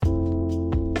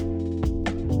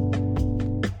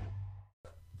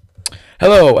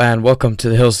Hello and welcome to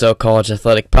the Hillsdale College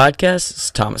Athletic Podcast.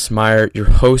 It's Thomas Meyer, your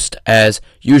host as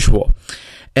usual.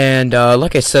 And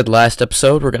like I said last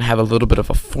episode, we're going to have a little bit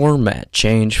of a format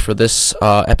change for this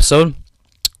episode,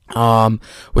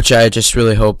 which I just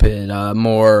really hope it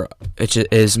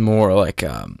is more like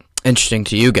interesting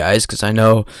to you guys, because I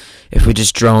know if we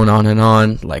just drone on and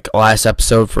on like last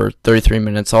episode for 33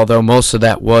 minutes, although most of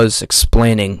that was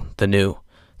explaining the new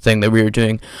thing that we were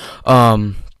doing,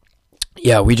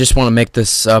 we just want to make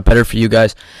this better for you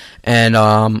guys, and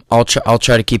I'll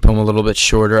try to keep them a little bit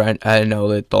shorter. I know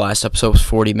that the last episode was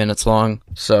 40 minutes long,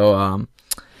 so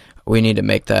we need to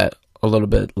make that a little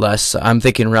bit less. I'm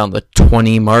thinking around the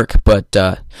 20 mark, but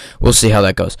we'll see how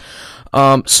that goes.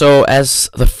 So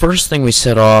as the first thing we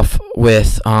set off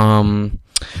with,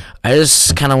 I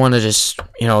just kind of want to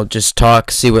just talk,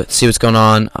 see what's going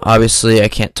on. Obviously, I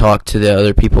can't talk to the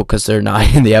other people because they're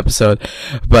not in the episode,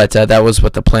 but that was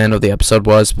what the plan of the episode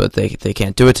was. But they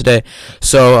can't do it today,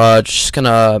 so just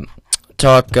gonna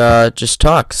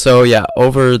talk. So yeah,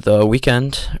 over the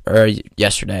weekend or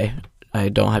yesterday, I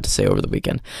don't have to say over the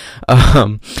weekend.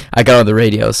 I got on the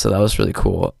radio, so that was really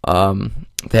cool.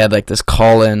 They had like this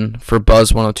call-in for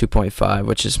Buzz 102.5,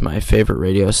 which is my favorite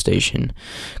radio station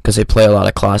because they play a lot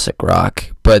of classic rock.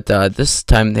 But this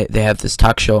time they have this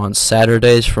talk show on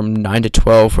Saturdays from 9 to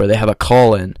 12 where they have a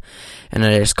call-in. And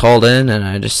I just called in and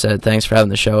I just said thanks for having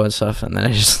the show and stuff, and then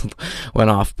I just went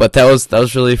off. But that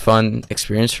was really fun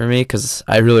experience for me because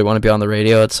I really want to be on the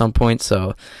radio at some point.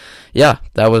 So yeah,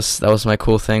 that was my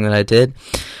cool thing that I did.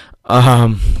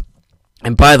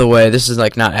 And by the way, this is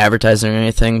like not advertising or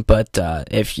anything, but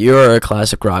if you're a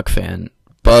classic rock fan,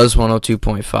 Buzz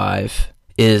 102.5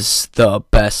 is the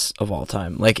best of all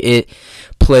time. Like, it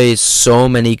plays so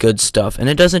many good stuff, and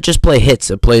it doesn't just play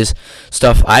hits. It plays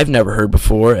stuff I've never heard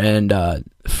before, and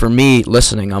for me,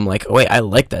 listening, I'm like, wait, I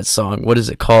like that song. What is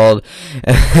it called?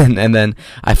 And then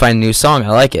I find a new song, I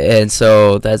like it, and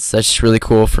so that's just really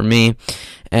cool for me.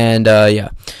 And yeah.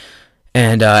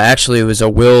 And actually, it was a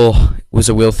Will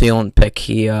Thielen pick.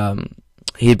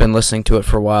 He'd been listening to it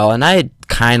for a while, and I had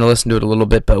kind of listened to it a little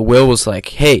bit. But Will was like,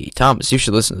 "Hey, Thomas, you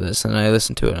should listen to this." And I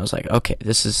listened to it, and I was like, "Okay,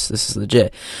 this is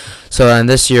legit." So then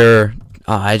this year,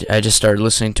 I just started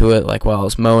listening to it like while I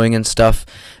was mowing and stuff,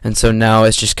 and so now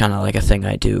it's just kind of like a thing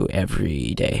I do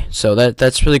every day. So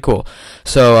that's really cool.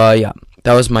 So yeah,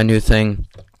 that was my new thing.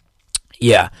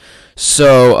 Yeah.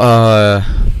 So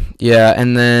yeah,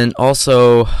 and then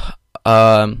also.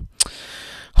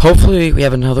 Hopefully we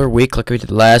have another week like we did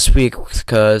last week,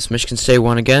 because Michigan State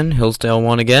won again, Hillsdale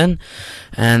won again,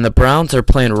 and the Browns are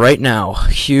playing right now.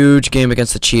 Huge game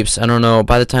against the Chiefs. I don't know,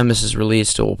 by the time this is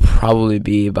released, it will probably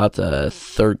be about the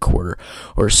third quarter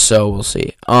or so, we'll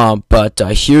see. But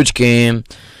a huge game,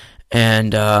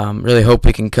 and really hope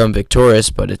we can come victorious,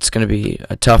 but it's going to be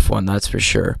a tough one, that's for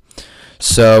sure.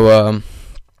 So,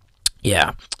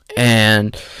 yeah,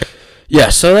 and... yeah,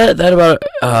 so that about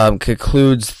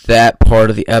concludes that part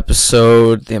of the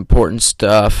episode, the important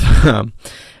stuff,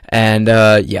 and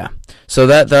yeah. So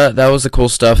that was the cool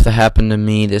stuff that happened to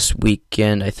me this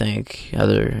weekend. I think I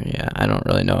don't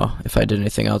really know if I did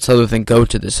anything else other than go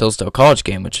to this Hillsdale College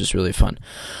game, which is really fun.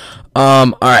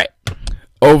 All right,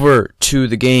 over to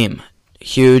the game.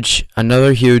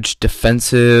 Another huge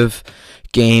defensive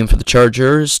game for the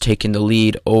Chargers, taking the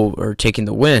win over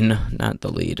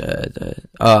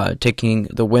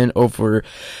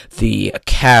the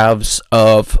Cavs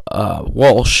of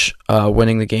Walsh,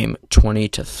 winning the game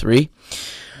 20-3.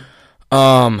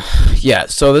 Yeah,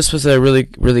 so this was a really,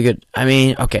 really good,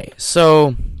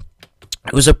 so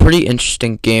it was a pretty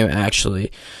interesting game, actually.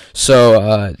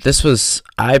 So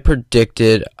I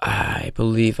predicted, I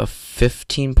believe, a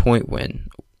 15-point win.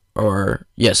 Or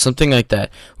yeah, something like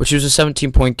that, which was a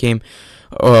 17-point game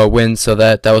win, so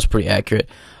that was pretty accurate.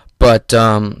 But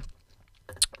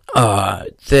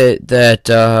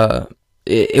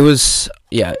it was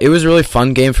a really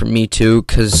fun game for me too,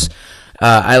 because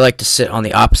I like to sit on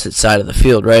the opposite side of the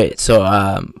field, right? So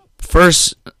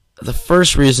the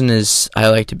first reason is I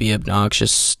like to be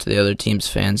obnoxious to the other team's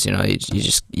fans. You know,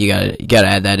 you gotta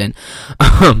add that in.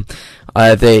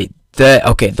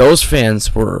 Those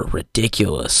fans were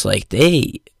ridiculous. Like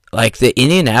the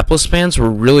Indianapolis fans were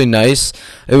really nice.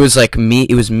 It was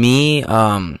me,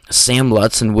 Sam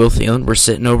Lutz, and Will Thielen were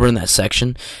sitting over in that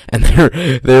section, and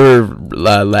they were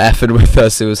laughing with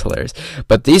us. It was hilarious.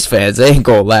 But these fans, they ain't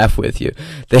gonna laugh with you.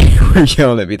 They were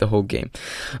yelling at me the whole game,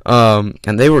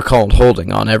 and they were calling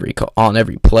holding on every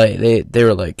play. They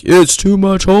were like, it's too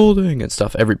much holding and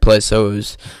stuff every play. So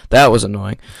that was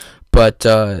annoying, but.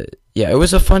 Yeah, it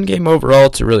was a fun game overall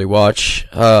to really watch.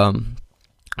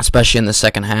 especially in the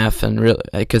second half, and really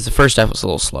because the first half was a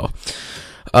little slow.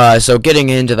 So getting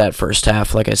into that first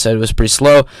half, like I said, was pretty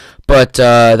slow. But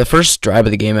the first drive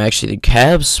of the game, actually, the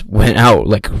Cavs went out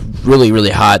like really,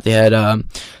 really hot. They had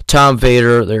Tom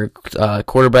Vader, their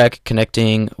quarterback,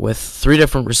 connecting with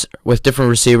different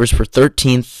receivers for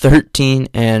 13, 13,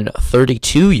 and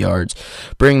 32 yards,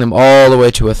 bringing them all the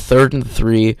way to a 3rd and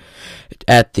 3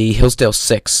 at the Hillsdale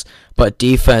 6. But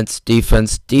defense.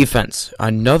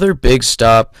 Another big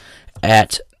stop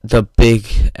at the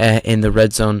in the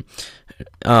red zone.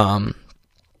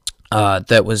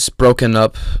 That was broken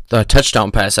up. The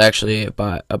touchdown pass actually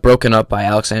broken up by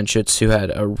Alex Anschutz, who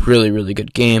had a really, really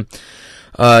good game.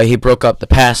 He broke up the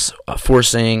pass,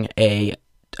 forcing a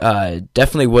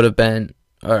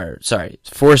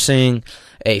forcing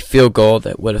a field goal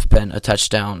that would have been a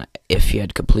touchdown if he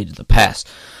had completed the pass.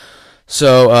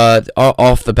 So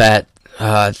off the bat,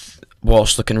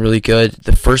 Walsh looking really good.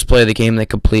 The first play of the game, they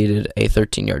completed a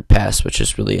 13-yard pass, which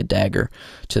is really a dagger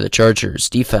to the Chargers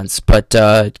defense, but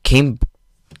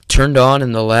turned on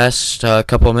in the last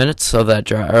couple of minutes of that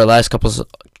drive, or last couple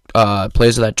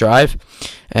plays of that drive,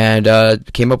 and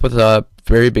came up with a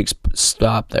very big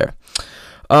stop there.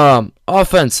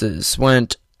 Offenses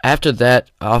went after that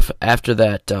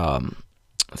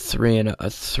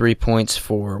 3 points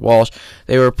for Walsh.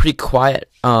 They were pretty quiet.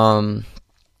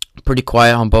 Pretty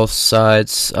quiet on both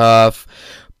sides,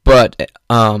 but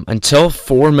until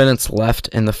 4 minutes left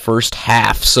in the first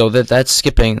half, so that's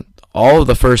skipping all of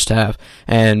the first half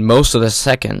and most of the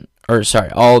second,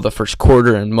 all of the first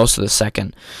quarter and most of the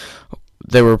second.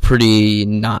 They were pretty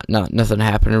nothing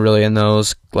happening really in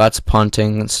those. Lots of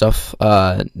punting and stuff.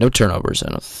 No turnovers, I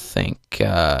don't think.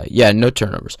 No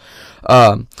turnovers.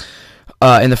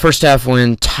 In the first half,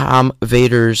 when Tom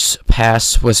Vader's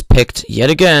pass was picked yet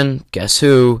again, guess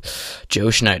who? Joe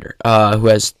Schneider, who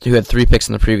had 3 picks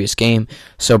in the previous game,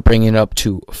 so bringing it up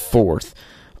to 4,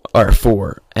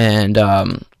 and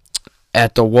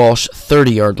at the Walsh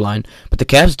 30-yard line. But the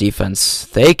Cavs defense,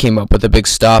 they came up with a big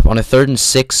stop on a 3rd and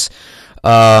 6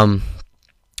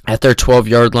 at their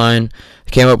 12-yard line.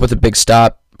 They came up with a big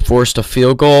stop, forced a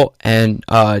field goal, and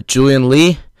Julian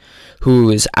Lee, who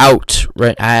is out,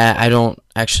 right? I don't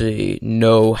actually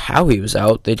know how he was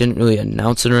out. They didn't really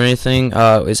announce it or anything.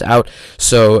 Is out.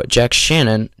 So Jack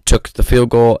Shannon took the field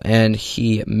goal, and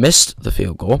he missed the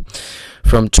field goal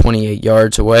from 28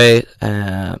 yards away.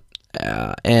 And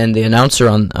the announcer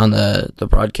on the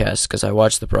broadcast, because I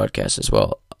watched the broadcast as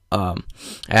well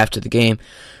after the game,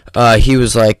 he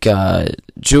was like,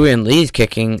 Julian Lee's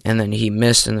kicking, and then he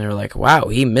missed, and they're like, wow,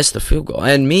 he missed the field goal.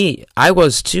 And I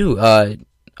was too.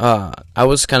 I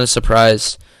was kind of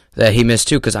surprised that he missed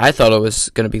too, because I thought it was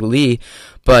going to be Lee,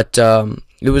 but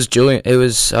it was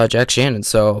Jack Shannon.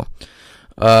 So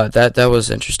that was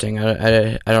interesting.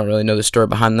 I don't really know the story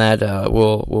behind that.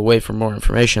 We'll wait for more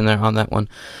information there on that one.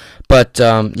 But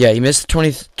he missed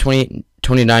the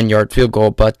 29-yard field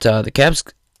goal. But the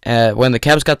Cavs, when the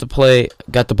Cavs got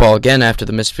the ball again after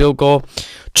the missed field goal,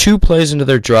 2 plays into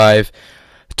their drive,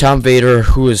 Tom Vader,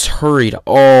 who was hurried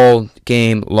all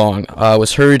game long,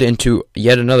 was hurried into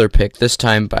yet another pick, this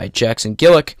time by Jackson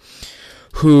Gillick,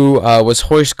 who was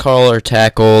hoist collar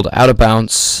tackled out of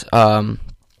bounds,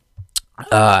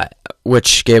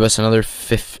 which gave us another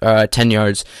 10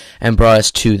 yards and brought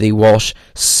us to the Walsh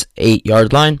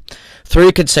 8-yard line.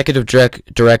 3 consecutive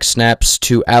direct snaps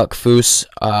to Alec Foose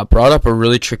brought up a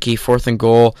really tricky 4th and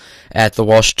goal at the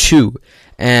Walsh 2,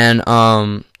 and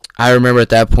I remember at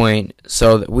that point,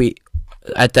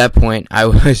 I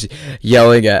was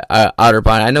yelling at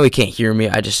Otterbein. I know he can't hear me.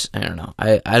 I don't know.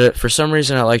 I for some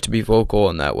reason I like to be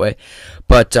vocal in that way,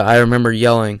 but I remember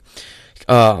yelling,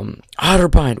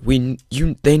 Otterbein,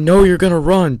 they know you're gonna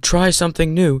run. Try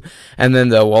something new. And then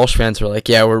the Walsh fans were like,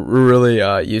 yeah, we're really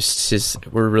used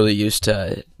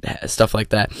to stuff like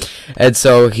that. And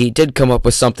so he did come up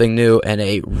with something new and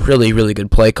a really, really good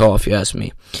play call, if you ask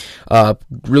me.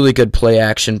 Really good play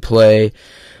play,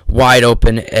 wide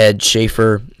open Ed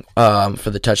Schaefer for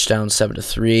the touchdown,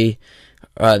 7-3.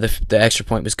 The extra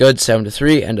point was good,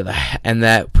 7-3, and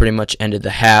that pretty much ended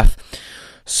the half.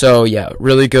 So yeah,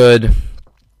 really good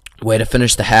way to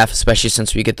finish the half, especially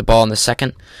since we get the ball in the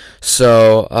second.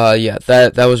 So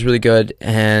that was really good,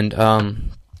 and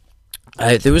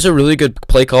there was a really good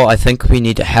play call. I think we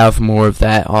need to have more of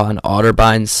that on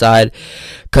Otterbein's side,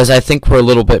 because I think we're a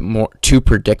little bit more too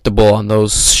predictable on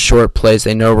those short plays.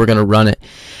 They know we're going to run it,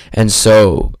 and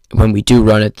so when we do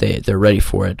run it, they're ready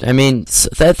for it. I mean,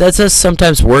 that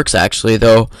sometimes works actually,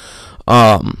 though.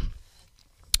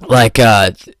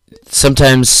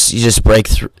 sometimes you just break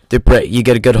through. You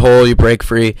get a good hole, you break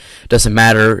free. Doesn't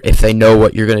matter if they know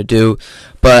what you're gonna do.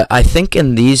 But I think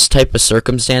in these type of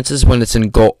circumstances, when it's in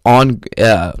goal when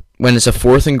it's a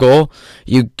 4th and goal,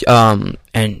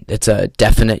 and it's a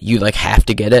definite, you like have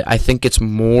to get it. I think it's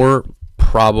more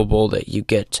probable that you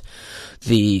get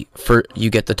the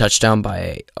touchdown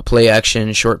by a play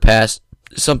action, short pass,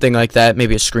 something like that.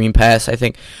 Maybe a screen pass. I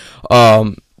think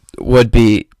would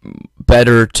be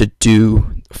better to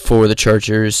do for the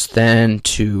Chargers than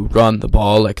to run the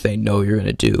ball like they know you're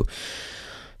gonna do.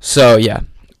 So yeah.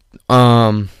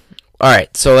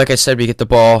 Alright, so like I said, we get the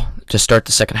ball to start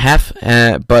the second half,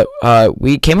 but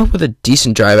we came up with a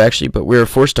decent drive, actually, but we were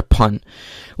forced to punt,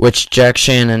 which Jack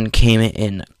Shannon came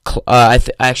in. I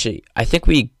think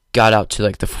we got out to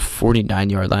like the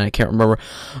 49-yard line. I can't remember.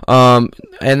 And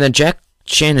then Jack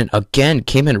Shannon again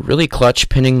came in really clutch,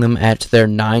 pinning them at their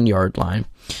 9-yard line.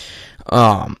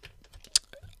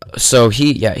 So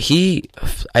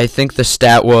I think the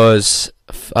stat was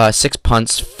 6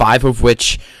 punts, 5 of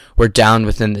which were down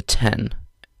within the 10,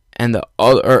 and the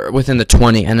other within the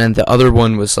 20, and then the other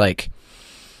one was like,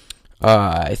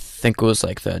 I think it was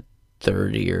like the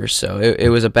 30 or so. It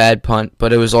was a bad punt,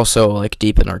 but it was also like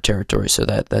deep in our territory, so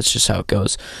that's just how it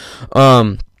goes.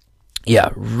 Yeah,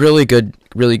 really good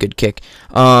kick.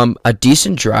 A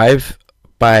decent drive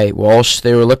by Walsh.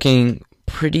 They were looking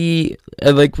pretty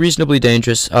like reasonably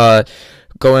dangerous,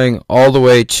 going all the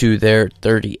way to their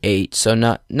 38. So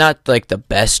not like the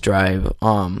best drive,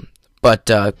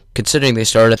 but considering they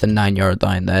started at the 9-yard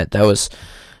line, that was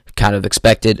kind of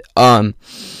expected.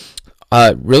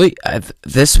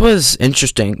 This was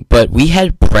interesting, but we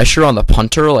had pressure on the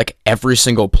punter like every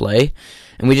single play,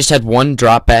 and we just had one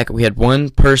drop back. We had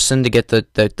one person to get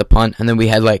the punt, and then we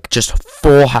had like just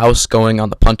full house going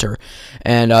on the punter.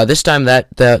 And this time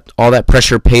that all that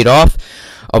pressure paid off.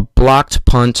 A blocked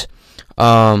punt,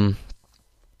 and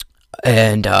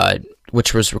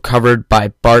which was recovered by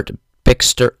Bart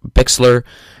Bixler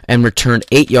and returned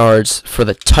 8 yards for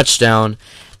the touchdown.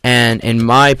 And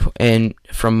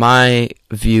from my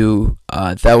view,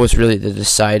 that was really the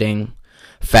deciding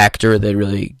factor that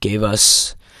really gave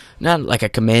us not like a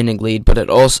commanding lead, but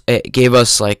it gave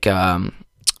us like an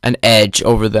edge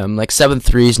over them. Like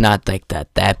 7-3 is not like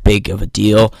that big of a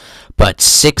deal, but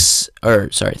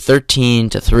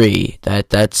 13-3.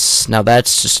 That's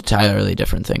just a entirely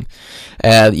different thing.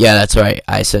 Yeah, that's right.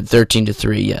 I said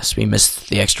 13-3. Yes, we missed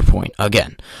the extra point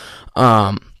again.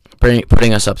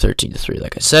 Putting us up 13-3,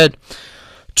 like I said.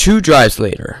 2 drives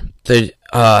later,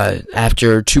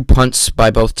 after 2 punts by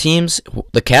both teams,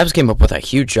 the Cavs came up with a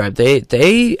huge drive.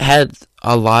 They had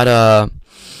a lot of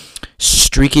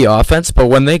streaky offense, but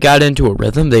when they got into a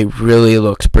rhythm, they really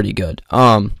looked pretty good.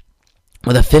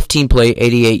 With a 15-play,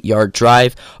 88-yard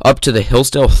drive up to the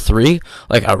Hillsdale 3,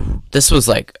 this was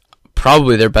like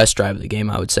probably their best drive of the game,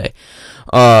 I would say.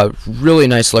 Really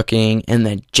nice looking, and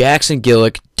then Jackson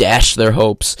Gillick dashed their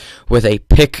hopes with a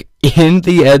pick in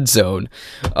the end zone,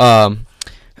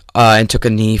 and took a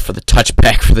knee for the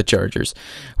touchback for the Chargers,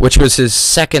 which was his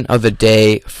second of the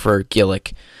day for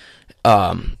Gillick.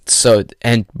 And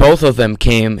both of them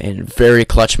came in very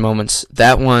clutch moments.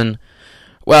 That one,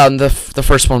 well, the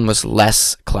first one was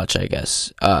less clutch, I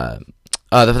guess.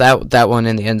 That one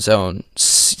in the end zone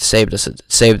saved us a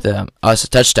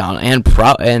touchdown, and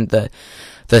the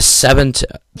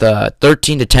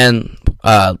 13-10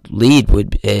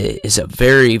 lead is a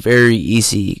very, very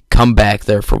easy comeback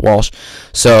there for Walsh.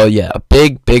 So yeah, a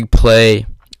big play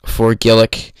for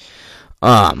Gillick.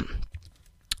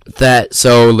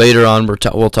 So later on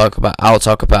I'll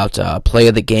talk about play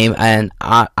of the game, and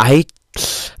I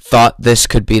thought this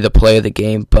could be the play of the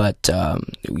game, but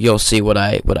you'll see what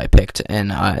I picked,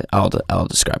 and I'll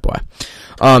describe why.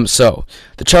 So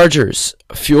the Chargers,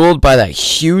 fueled by that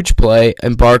huge play,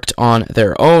 embarked on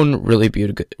their own really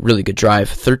good drive.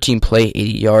 13-play, 80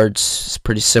 yards, it's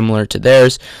pretty similar to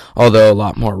theirs, although a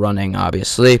lot more running,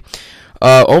 obviously.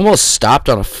 Almost stopped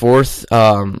on a fourth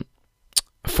and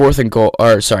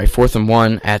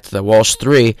 1 at the Walsh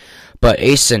 3, but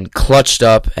Asen clutched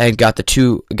up and got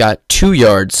 2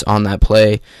 yards on that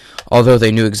play, although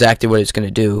they knew exactly what it's going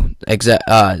to do,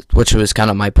 which was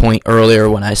kind of my point earlier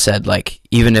when I said, like,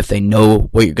 even if they know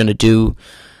what you're going to do,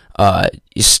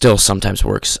 it still sometimes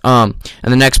works. And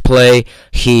the next play,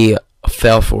 he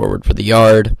fell forward for the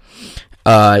yard,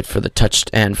 for the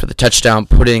touchdown,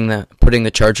 putting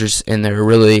the Chargers in their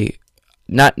really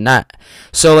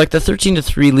so like the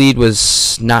 13-3 lead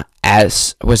was not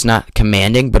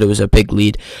commanding, but it was a big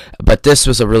lead. But this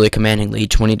was a really commanding lead,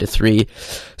 20-3.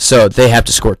 So they have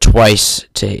to score twice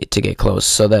to get close.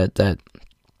 So that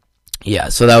Yeah,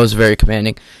 so that was very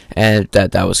commanding, and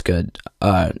that was good.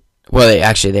 Well, they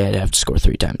had to have to score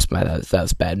 3 times. That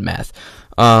was bad math.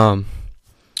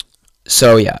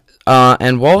 So yeah,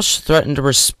 and Walsh threatened to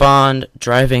respond,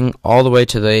 driving all the way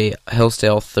to the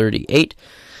Hillsdale 38,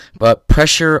 but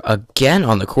pressure again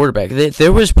on the quarterback.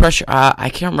 There was pressure. I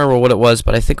can't remember what it was,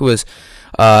 but I think it was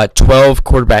 12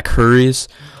 quarterback hurries,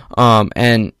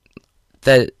 and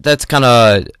that's kind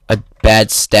of a bad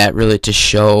stat, really, to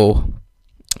show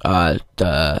how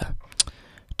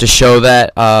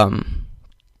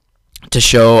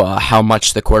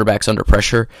much the quarterback's under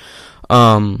pressure.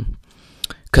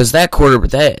 Because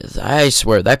I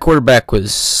swear, that quarterback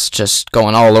was just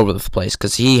going all over the place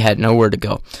because he had nowhere to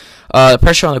go. The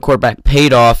pressure on the quarterback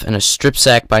paid off in a strip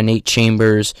sack by Nate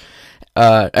Chambers.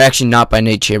 Actually, not by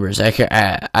Nate Chambers.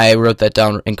 I wrote that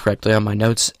down incorrectly on my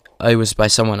notes. It was by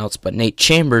someone else, but Nate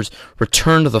Chambers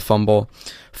returned the fumble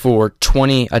for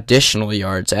 20 additional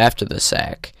yards after the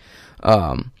sack.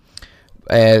 But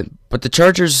the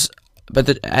Chargers,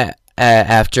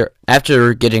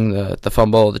 after getting the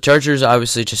fumble, the Chargers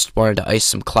obviously just wanted to ice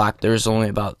some clock. There was only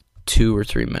about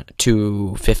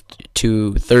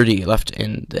 2:30 left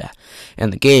in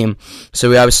the game, so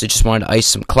we obviously just wanted to ice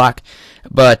some clock,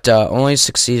 but only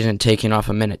succeeded in taking off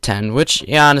a minute 10, which,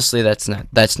 yeah, honestly, that's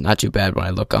not too bad when I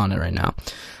look on it right now.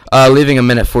 Leaving a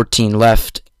minute 14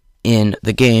 left in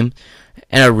the game,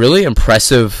 and a really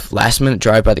impressive last-minute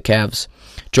drive by the Cavs.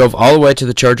 Drove all the way to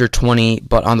the Charger 20,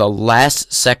 but on the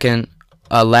last second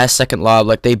lob,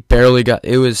 like, they barely got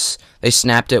it. They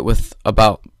snapped it with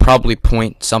about probably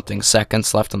point something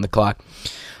seconds left on the clock.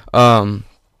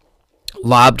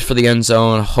 Lobbed for the end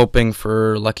zone, hoping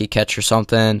for a lucky catch or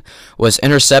something. Was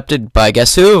intercepted by,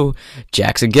 guess who?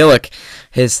 Jackson Gillick.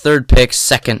 His third pick,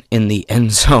 second in the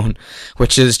end zone,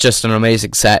 which is just an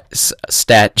amazing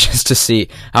stat just to see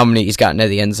how many he's gotten to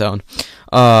the end zone.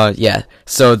 Yeah,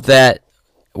 so that,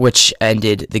 which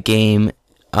ended the game,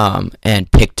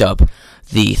 and picked up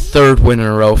the third win in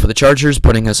a row for the Chargers,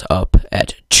 putting us up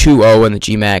at 2-0 in the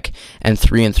GMAC and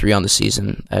 3-3 on the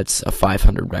season. That's a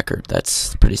 500 record.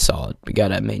 That's pretty solid. We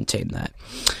gotta maintain that.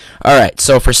 All right.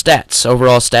 So for stats,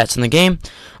 overall stats in the game,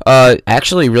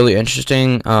 actually really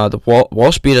interesting. The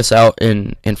Walsh beat us out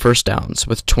in first downs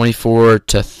with 24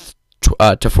 to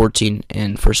 14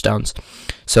 in first downs.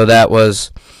 So that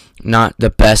was not the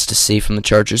best to see from the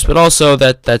Chargers, but also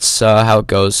that's how it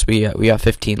goes. We got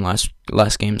 15 last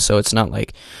game, so it's not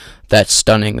like that's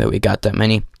stunning that we got that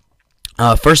many.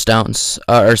 First downs,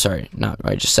 I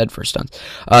just said first downs.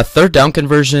 Third down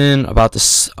conversion, about the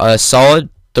solid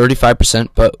 35%,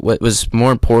 but what was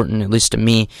more important, at least to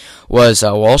me, was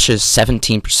Walsh's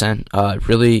 17%.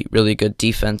 Really, really good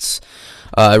defense.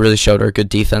 Really showed our good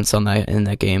defense in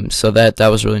that game, so that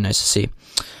was really nice to see.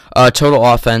 Total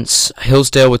offense,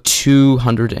 Hillsdale with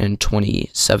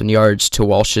 227 yards to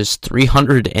Walsh's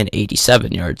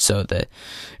 387 yards, so that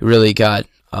really got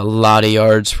a lot of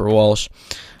yards for Walsh,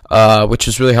 which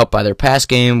was really helped by their pass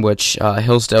game, which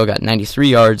Hillsdale got 93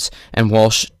 yards and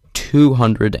Walsh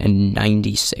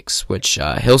 296, which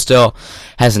Hillsdale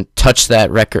hasn't touched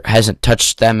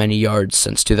that many yards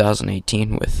since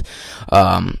 2018 with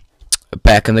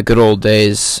back in the good old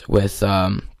days with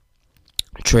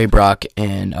Trey Brock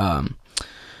and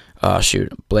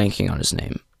blanking on his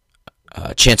name,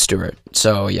 Chance Stewart.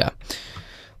 So yeah,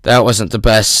 that wasn't the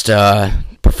best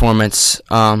performance.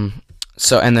 And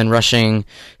then rushing,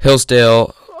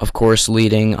 Hillsdale, of course,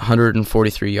 leading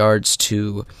 143 yards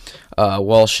to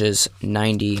Walsh's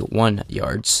 91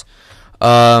 yards.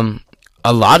 A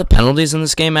lot of penalties in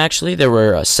this game, actually. There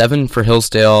were 7 for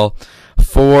Hillsdale,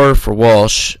 4 for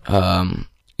Walsh.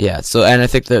 Yeah. So, and I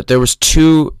think that there was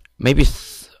 2, maybe.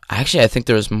 Actually, I think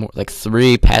there was more, like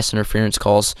 3 pass interference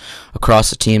calls across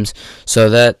the teams, so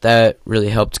that really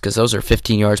helped because those are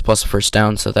 15 yards plus a first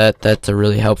down, so that's a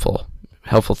really helpful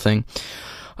thing.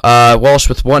 Walsh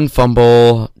with 1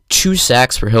 fumble, 2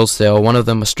 sacks for Hillsdale, one of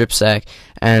them a strip sack,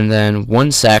 and then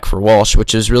 1 sack for Walsh,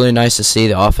 which is really nice to see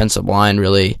the offensive line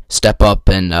really step up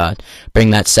and bring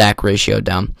that sack ratio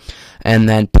down. And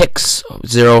then picks,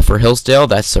 0 for Hillsdale.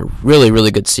 That's a really,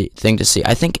 really good thing to see.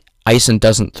 I think Eisen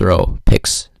doesn't throw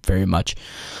picks very much.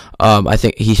 I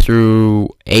think he threw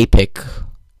a pick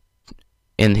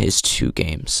in his 2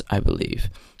 games, I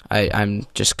believe. I'm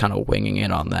just kind of winging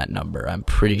it on that number. I'm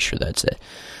pretty sure that's it.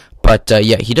 But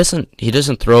yeah, he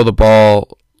doesn't throw the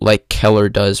ball like Keller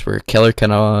does, where Keller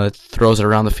kind of throws it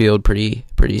around the field pretty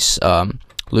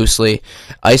loosely.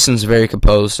 Eisen's very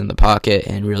composed in the pocket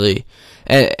and really,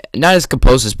 not as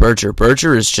composed as Berger.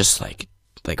 Berger is just like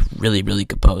really, really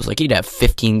composed. Like, he'd have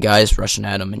 15 guys rushing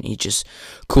at him, and he'd just,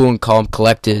 cool and calm,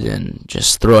 collected, and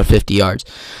just throw it 50 yards.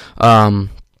 Eisen's very composed in the pocket and really, not as composed as Berger. Berger is just like really composed. Like, he'd have 15 guys rushing at him, and he'd just cool and calm, collected, and just throw it 50 yards. Eisen's very composed in the pocket and really,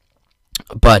 not as composed as Berger. Berger is just like really composed. Like, he'd have 15 guys rushing at him, and he'd just cool and calm, collected, and just throw it 50 yards.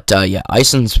 But yeah,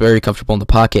 Ison's very comfortable in the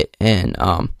pocket, and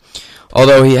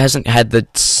although he hasn't had the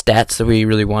stats that we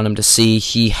really want him to see,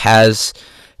 he has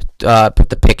put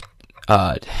the pick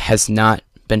has not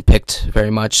been picked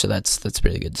very much, so that's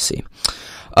really good to see.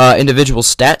 Individual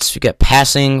stats, you get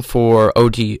passing for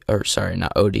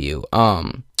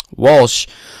Walsh,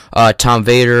 Tom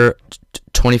Vader,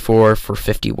 24 for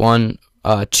 51,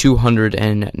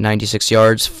 296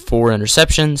 yards, 4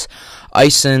 interceptions.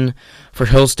 Ison for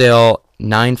Hillsdale,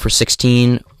 9 for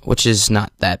 16, which is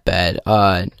not that bad.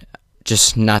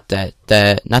 Just not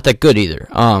that good either.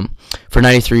 For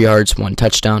 93 yards, 1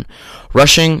 touchdown.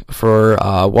 Rushing for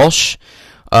Walsh,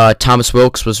 Thomas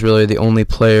Wilkes was really the only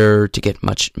player to get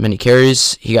many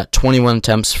carries. He got 21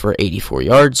 attempts for 84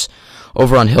 yards.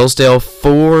 Over on Hillsdale,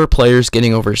 4 players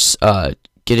getting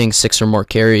 6 or more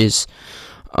carries.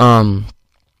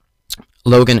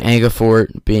 Logan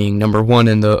Agafort being number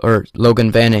 1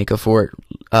 Logan Van Agafort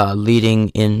leading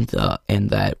in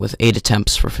that with 8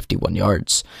 attempts for 51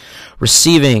 yards.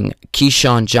 Receiving,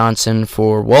 Keyshawn Johnson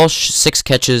for Walsh, 6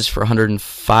 catches for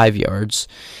 105 yards.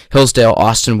 Hillsdale,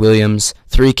 Austin Williams,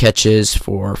 3 catches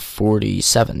for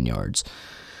 47 yards.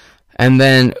 And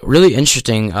then, really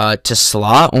interesting,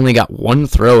 Tesla only got 1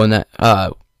 throw in that,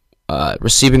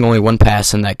 receiving only 1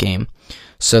 pass in that game.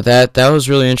 So that was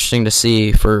really interesting to see.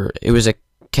 It was a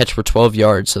catch for 12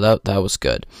 yards, so that was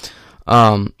good.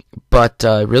 But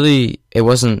really, it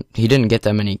wasn't. He didn't get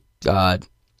that many.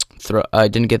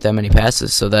 Didn't get that many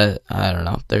passes. So that I don't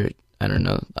know. I don't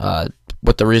know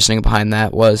what the reasoning behind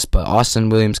that was. But Austin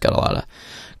Williams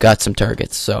got some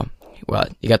targets. So well,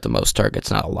 he got the most targets,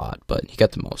 not a lot, but he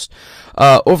got the most.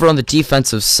 Over on the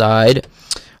defensive side,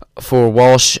 for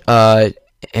Walsh,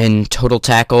 in total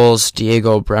tackles,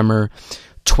 Diego Bremer,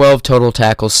 12 total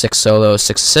tackles, 6 solos,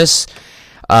 6 assists.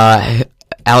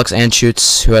 Alex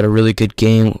Anschutz, who had a really good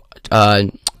game,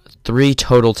 3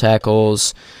 total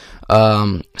tackles,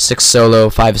 6 solo,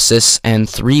 5 assists, and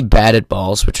 3 batted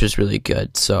balls, which was really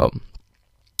good. So,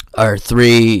 or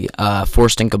 3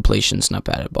 forced incompletions, not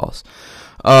batted balls.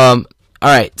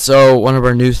 Alright, so one of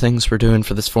our new things we're doing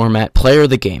for this format, player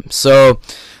of the game. So,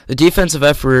 the defensive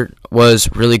effort was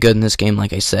really good in this game,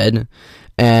 like I said.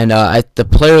 And the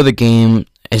player of the game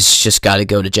has just got to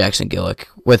go to Jackson Gillick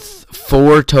with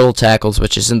 4 total tackles,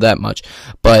 which isn't that much.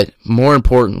 But more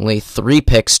importantly, 3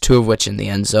 picks, 2 of which in the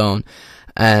end zone.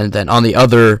 And then on the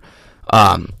other,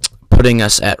 putting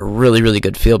us at really, really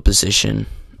good field position.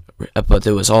 But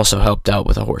it was also helped out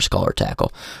with a horse collar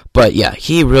tackle. But yeah,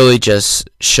 he really just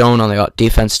shone on the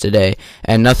defense today.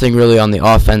 And nothing really on the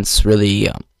offense really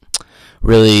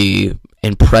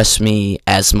impressed me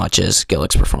as much as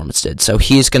Gillick's performance did. So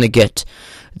he's going to get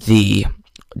the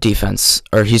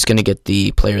he's going to get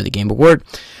the player of the game award.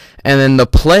 And then the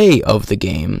play of the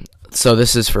game, so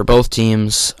this is for both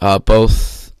teams, what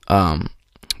was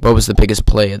the biggest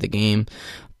play of the game?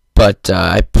 But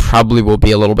I probably will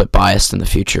be a little bit biased in the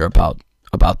future about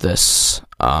this.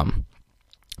 So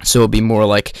it'll be more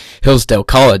like Hillsdale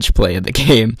College play of the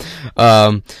game.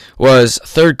 Was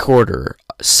third quarter,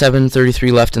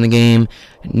 7:33 left in the game.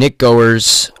 Nick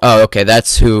Goers,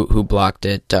 that's who blocked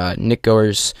it. Nick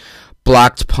Goers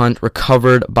blocked punt,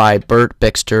 recovered by Bert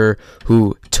Bixter,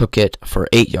 who took it for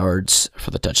 8 yards for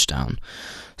the touchdown.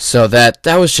 So that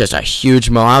was just a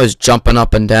huge moment. I was jumping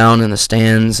up and down in the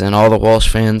stands, and all the Walsh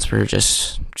fans were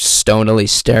just stonily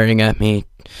staring at me,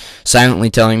 silently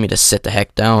telling me to sit the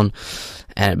heck down.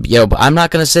 And but I'm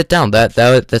not gonna sit down.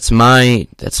 That's my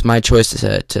choice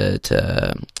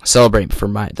to celebrate for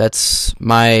that's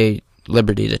my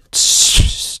liberty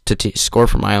to score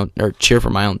for my own or cheer for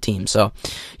my own team. So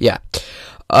yeah.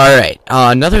 All right.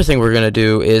 Another thing we're gonna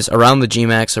do is around the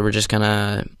GMAC. So we're just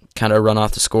gonna kind of run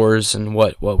off the scores and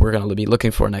what we're gonna be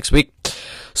looking for next week.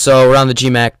 So around the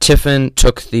GMAC, Tiffin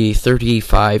took the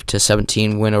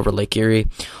 35-17 win over Lake Erie.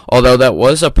 Although that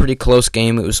was a pretty close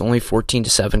game, it was only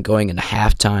 14-7 going into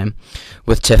halftime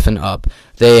with Tiffin up.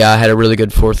 They had a really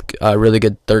good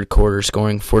third quarter,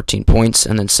 scoring 14 points,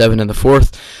 and then 7 in the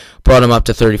fourth, brought them up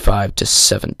to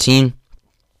 35-17.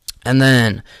 And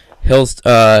then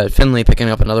Findlay picking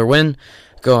up another win,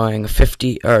 going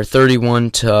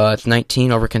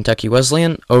 31-19 over Kentucky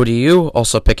Wesleyan. ODU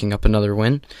also picking up another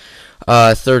win.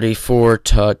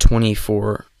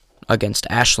 34-24 against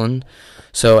Ashland.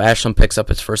 So Ashland picks up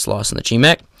its first loss in the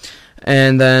GMAC.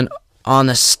 And then on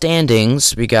the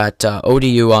standings, we got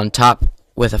ODU on top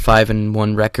with a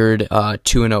 5-1 record,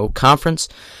 2-0 conference.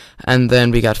 And then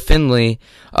we got Findlay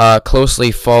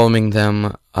closely following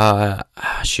them. I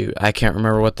can't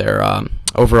remember what their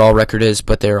overall record is,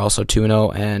 but they're also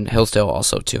 2-0, and Hillsdale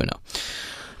also 2-0.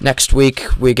 Next week,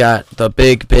 we got the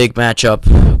big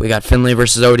matchup. We got Findlay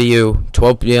versus ODU,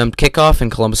 12 p.m. kickoff in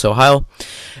Columbus, Ohio.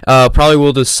 Probably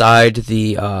will decide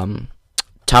the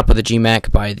top of the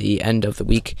GMAC by the end of the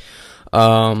week,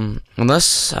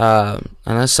 unless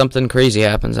something crazy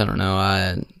happens. I don't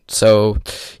know. So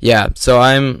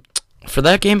I'm for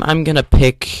that game. I'm gonna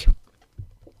pick.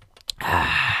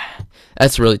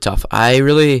 That's really tough. I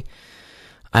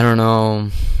don't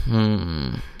know.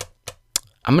 I'm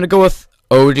gonna go with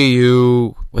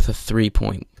ODU with a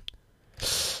 3-point.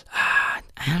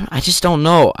 I just don't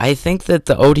know. I think that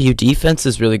the ODU defense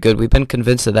is really good. We've been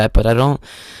convinced of that, but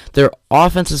their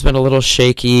offense has been a little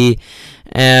shaky,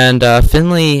 and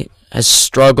Findlay has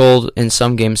struggled in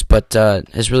some games, but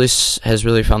has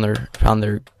really found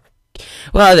their.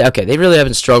 Well, okay, they really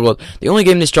haven't struggled. The only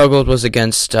game they struggled was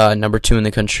against number 2 in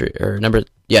the country, or number 2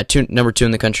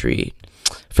 in the country,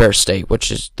 Fair State,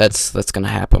 which is that's going to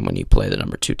happen when you play the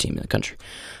number 2 team in the country.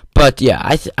 But yeah,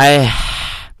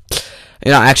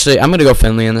 actually, I'm going to go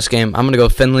Findlay in this game. I'm going to go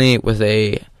Findlay with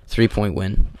a 3-point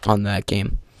win on that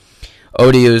game.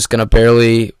 ODU is going to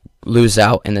barely lose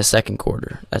out in the second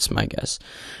quarter. That's my guess.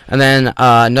 And then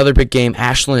another big game,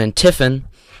 Ashland and Tiffin.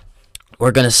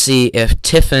 We're going to see if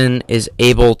Tiffin is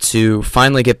able to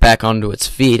finally get back onto its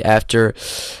feet after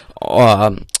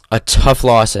a tough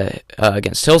loss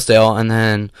against Hillsdale, and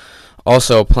then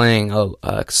also playing a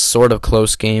sort of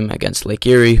close game against Lake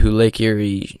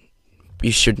Erie,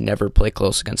 you should never play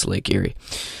close against Lake Erie.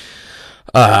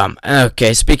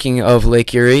 Okay, speaking of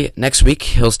Lake Erie, next week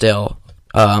Hillsdale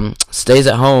stays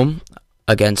at home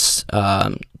against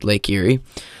Lake Erie.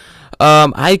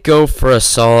 I go for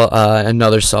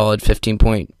another solid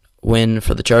 15-point win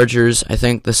for the Chargers. I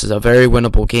think this is a very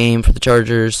winnable game for the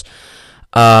Chargers.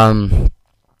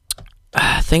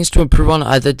 Things to improve on.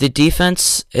 The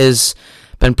defense has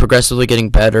been progressively getting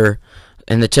better.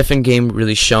 In the Tiffin game,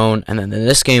 really shown, and then in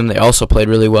this game, they also played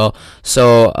really well.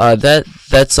 So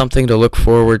that's something to look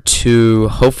forward to.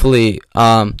 Hopefully,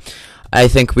 I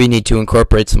think we need to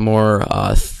incorporate some more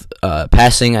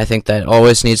passing. I think that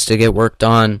always needs to get worked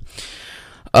on.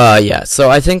 So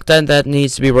I think that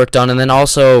needs to be worked on, and then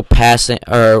also passing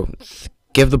or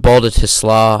give the ball to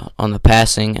Tisla on the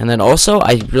passing, and then also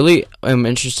I really am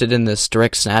interested in this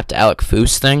direct snap to Alec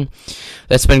Foose thing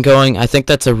that's been going. I think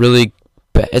that's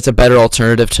it's a better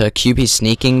alternative to QB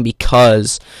sneaking,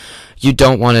 because you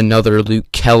don't want another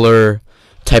Luke Keller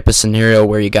type of scenario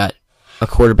where you got a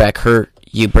quarterback hurt,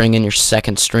 you bring in your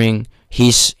second string, he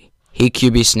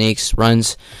QB sneaks,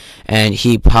 runs, and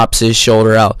he pops his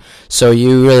shoulder out. So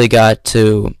you really got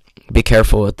to be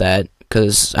careful with that,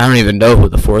 because I don't even know who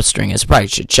the fourth string is. Probably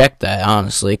should check that,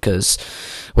 honestly, because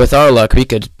with our luck, we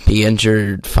could be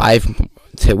injured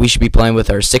we should be playing with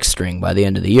our sixth string by the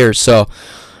end of the year. So,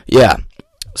 yeah.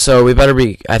 So we better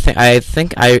be. I think I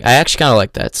actually kind of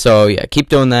like that. So yeah, keep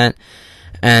doing that.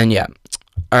 And yeah,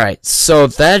 all right. So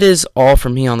that is all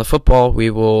from me on the football. We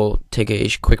will take a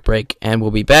quick break, and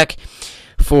we'll be back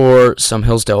for some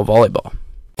Hillsdale volleyball.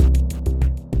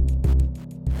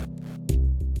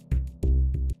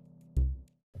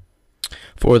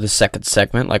 For the second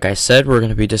segment, like I said, we're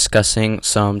going to be discussing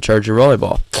some Charger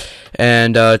volleyball.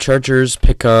 And Chargers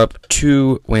pick up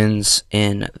 2 wins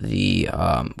in the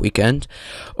weekend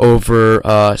over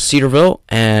Cedarville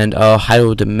and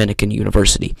Ohio Dominican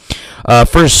University.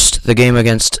 First, the game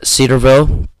against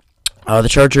Cedarville. The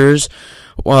Chargers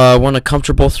won a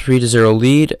comfortable 3-0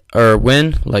 lead or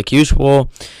win, like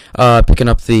usual, picking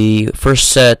up the first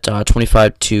set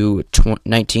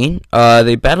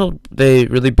 25-19. They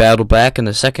really battled back in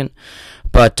the second,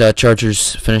 but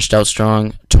Chargers finished out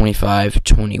strong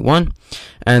 25-21,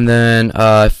 and then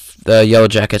the Yellow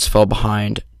Jackets fell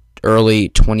behind early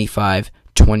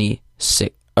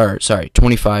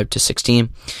 25-16.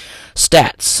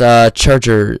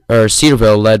 Stats: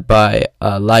 Cedarville led by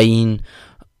Laine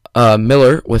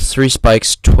Miller with 3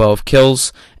 spikes, 12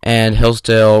 kills, and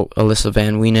Hillsdale Alyssa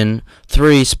Van Wienen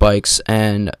 3 spikes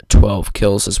and 12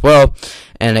 kills as well,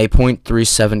 and a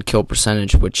 .37 kill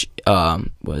percentage, which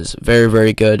was very,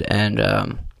 very good,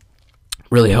 and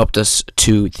really helped us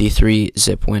to the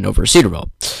 3-zip win over Cedarville.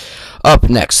 Up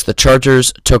next, the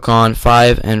Chargers took on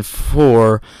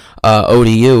 5-4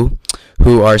 ODU,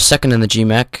 who are second in the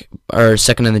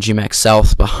GMAC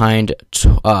South, behind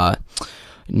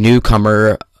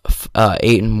newcomer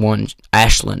 8-1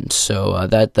 Ashland. So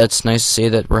that's nice to see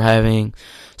that we're having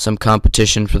some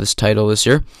competition for this title this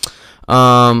year.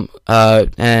 And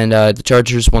the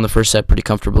Chargers won the first set pretty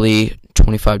comfortably,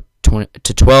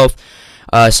 25-12.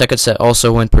 Second set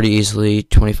also went pretty easily,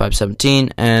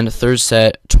 25-17, and the third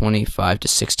set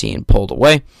 25-16 pulled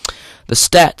away. The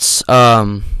stats: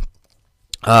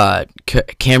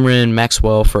 Cameron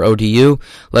Maxwell for ODU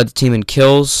led the team in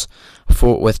kills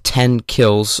with 10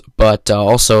 kills, but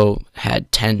also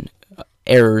had 10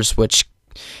 errors, which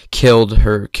killed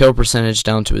her kill percentage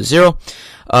down to a 0.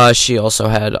 She also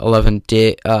had 11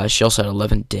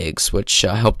 digs, which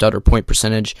helped out her point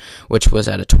percentage, which was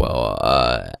at a 12.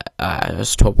 It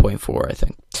was 12.4, I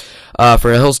think.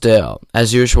 For Hillsdale,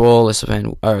 as usual,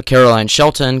 Caroline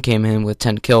Shelton came in with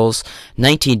 10 kills,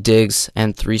 19 digs,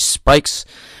 and 3 spikes,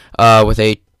 with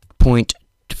a .50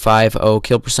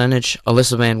 kill percentage.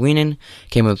 Alyssa Van Wienen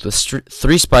came in with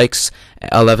 3 spikes,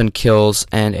 11 kills,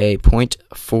 and a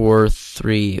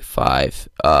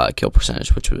 .435 kill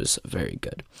percentage, which was very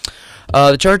good.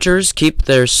 The Chargers keep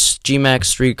their GMAC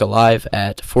streak alive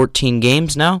at 14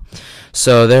 games now,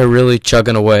 so they're really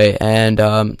chugging away and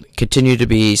continue to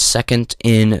be second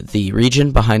in the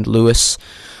region behind Lewis.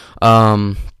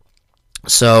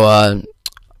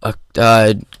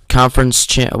 Conference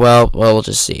we'll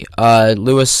just see.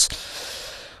 Lewis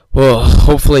will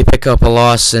hopefully pick up a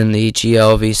loss in the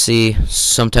GLVC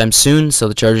sometime soon, so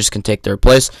the Chargers can take their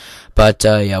place. But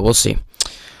yeah, we'll see.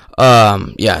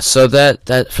 So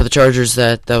that for the Chargers,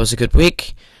 that was a good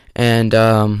week, and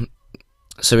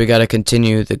so we got to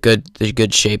continue the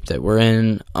good shape that we're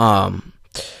in.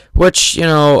 Which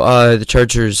the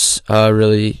Chargers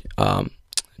really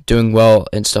doing well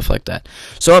and stuff like that.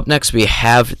 So up next we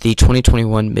have the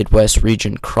 2021 Midwest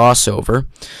Region crossover.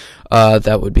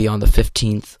 That would be on the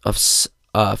 15th of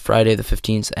Friday the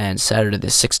 15th and Saturday the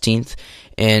 16th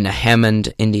in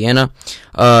Hammond, Indiana.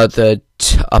 The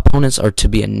opponents are to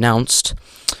be announced.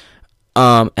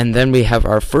 And then we have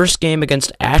our first game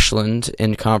against Ashland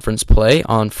in conference play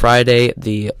on Friday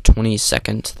the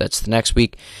 22nd. That's the next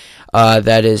week.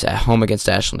 That is at home against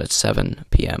Ashland at 7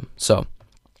 p.m. So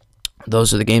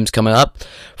those are the games coming up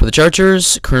for the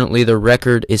Chargers. Currently, the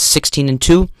record is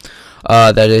 16-2.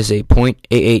 That is a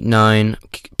 .889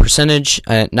 percentage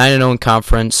at 9-0 in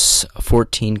conference,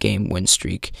 14-game win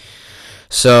streak.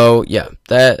 So yeah,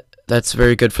 that's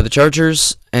very good for the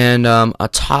Chargers. And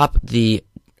atop the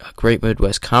Great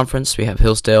Midwest Conference, we have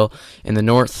Hillsdale in the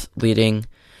north leading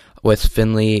with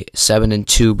Findlay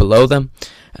 7-2 below them,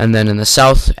 and then in the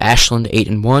south, Ashland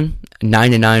 8-1,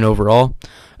 9-9 overall.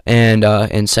 And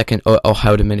in second,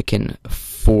 Ohio Dominican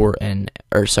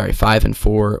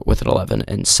 5-4 with an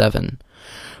 11-7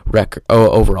 record,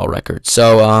 overall record.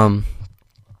 So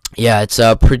yeah, it's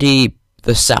pretty.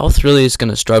 The South really is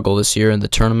going to struggle this year in the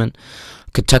tournament.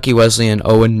 Kentucky Wesleyan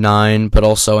 0-9, but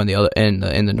also in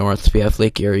the North we have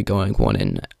Lake Erie going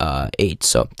 1-8.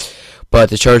 So, but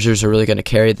the Chargers are really going to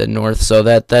carry the North. So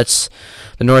that's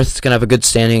the North is going to have a good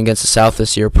standing against the South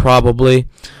this year, probably.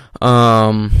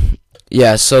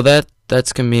 Yeah, so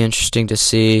that's going to be interesting to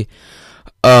see.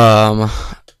 Oh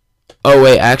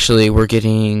wait, actually we're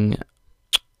getting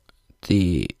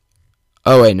the.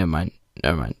 Oh wait, never mind.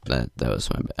 That was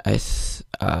my bad.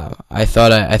 I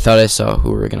thought I saw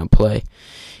who we were gonna play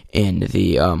in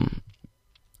the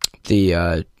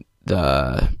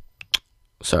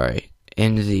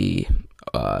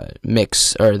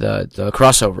mix or the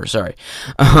crossover. Sorry,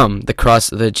 the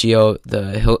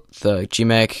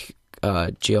GMAC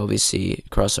GLVC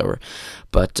crossover,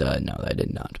 but no, I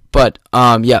did not. But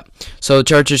yeah, so the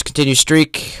Chargers continue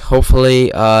streak.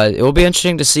 Hopefully, it will be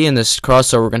interesting to see in this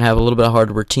crossover. We're gonna have a little bit of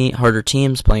harder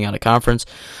teams playing out of conference.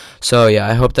 So yeah,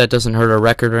 I hope that doesn't hurt our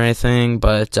record or anything.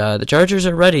 But the Chargers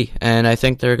are ready, and I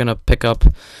think they're gonna pick up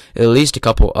at least a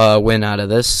couple win out of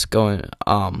this.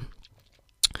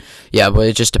 Yeah, but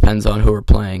it just depends on who we're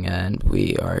playing, and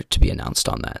we are to be announced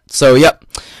on that. So, yep,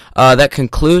 that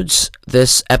concludes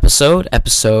this episode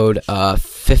 15,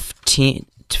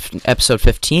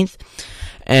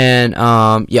 and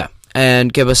yeah,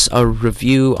 and give us a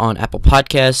review on Apple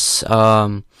Podcasts.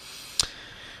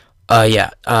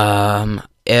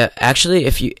 Actually,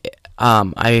 if you.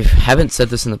 I haven't said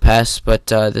this in the past, but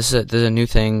this is a new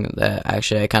thing that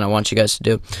actually I kind of want you guys to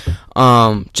do.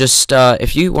 Just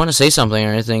if you want to say something or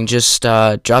anything, just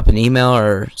drop an email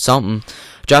or something.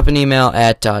 Drop an email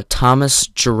at Thomas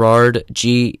Gerard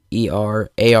GERARD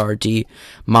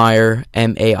Maier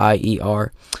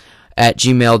MAIER at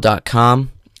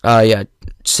gmail.com. Yeah,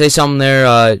 say something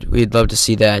there. We'd love to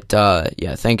see that.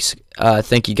 Yeah, thanks.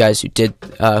 Thank you guys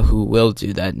who will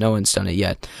do that. No one's done it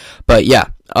yet, but yeah.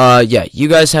 Yeah, you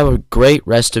guys have a great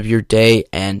rest of your day,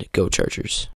 and go Chargers.